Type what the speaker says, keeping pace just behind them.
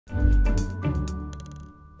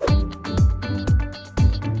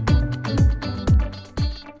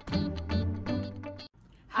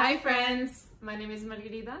My name is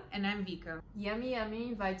Margarida. And I'm Vika. Yummy Yummy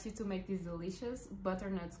invites you to make this delicious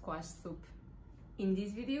butternut squash soup. In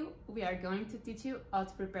this video, we are going to teach you how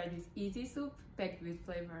to prepare this easy soup packed with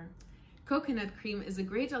flavor. Coconut cream is a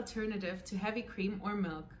great alternative to heavy cream or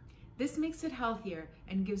milk. This makes it healthier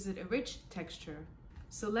and gives it a rich texture.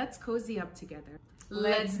 So let's cozy up together.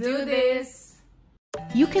 Let's do this!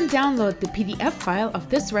 You can download the PDF file of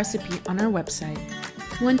this recipe on our website.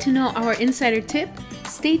 Want to know our insider tip?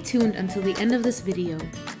 Stay tuned until the end of this video.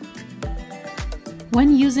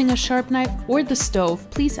 When using a sharp knife or the stove,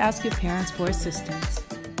 please ask your parents for assistance.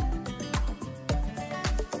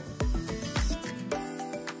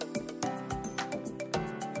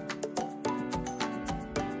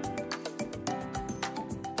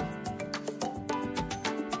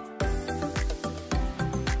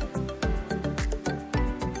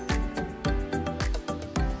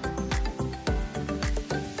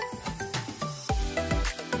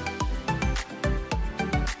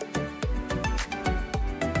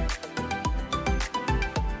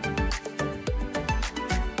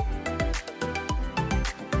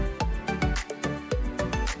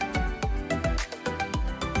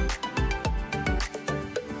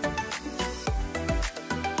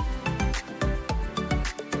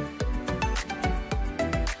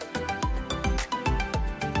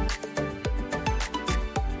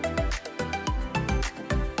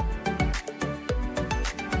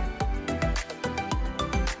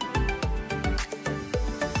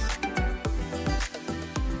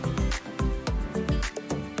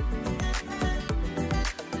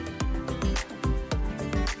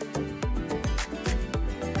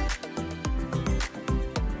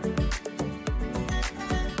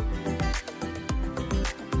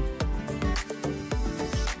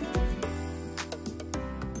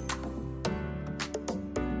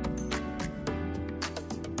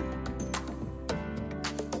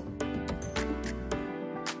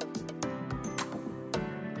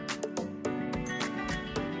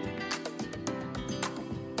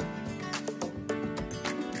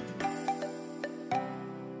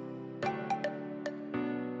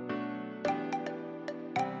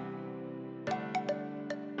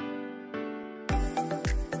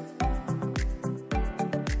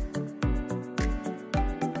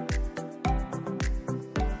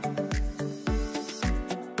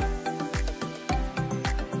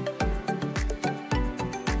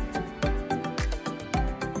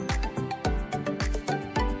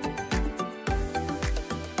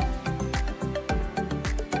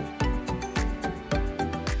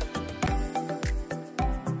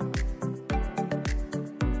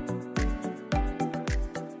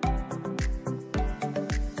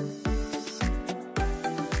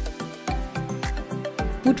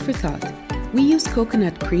 Food for thought. We use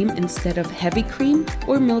coconut cream instead of heavy cream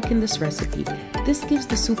or milk in this recipe. This gives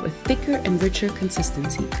the soup a thicker and richer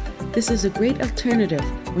consistency. This is a great alternative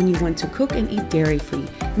when you want to cook and eat dairy-free,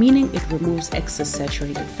 meaning it removes excess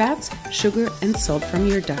saturated fats, sugar, and salt from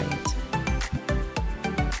your diet.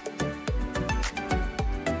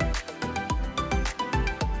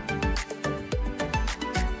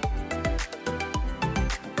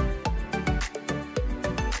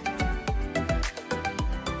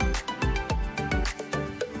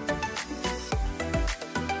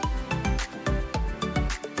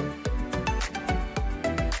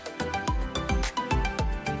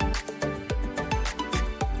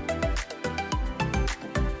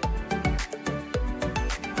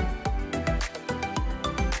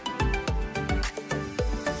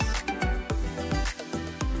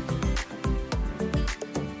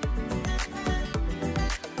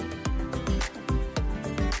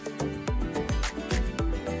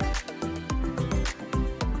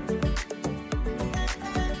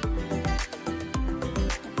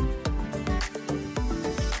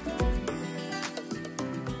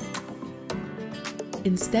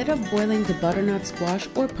 Instead of boiling the butternut squash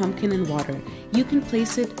or pumpkin in water, you can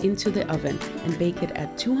place it into the oven and bake it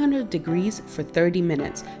at 200 degrees for 30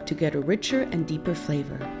 minutes to get a richer and deeper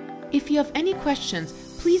flavor. If you have any questions,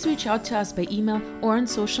 please reach out to us by email or on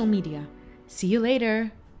social media. See you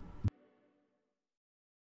later!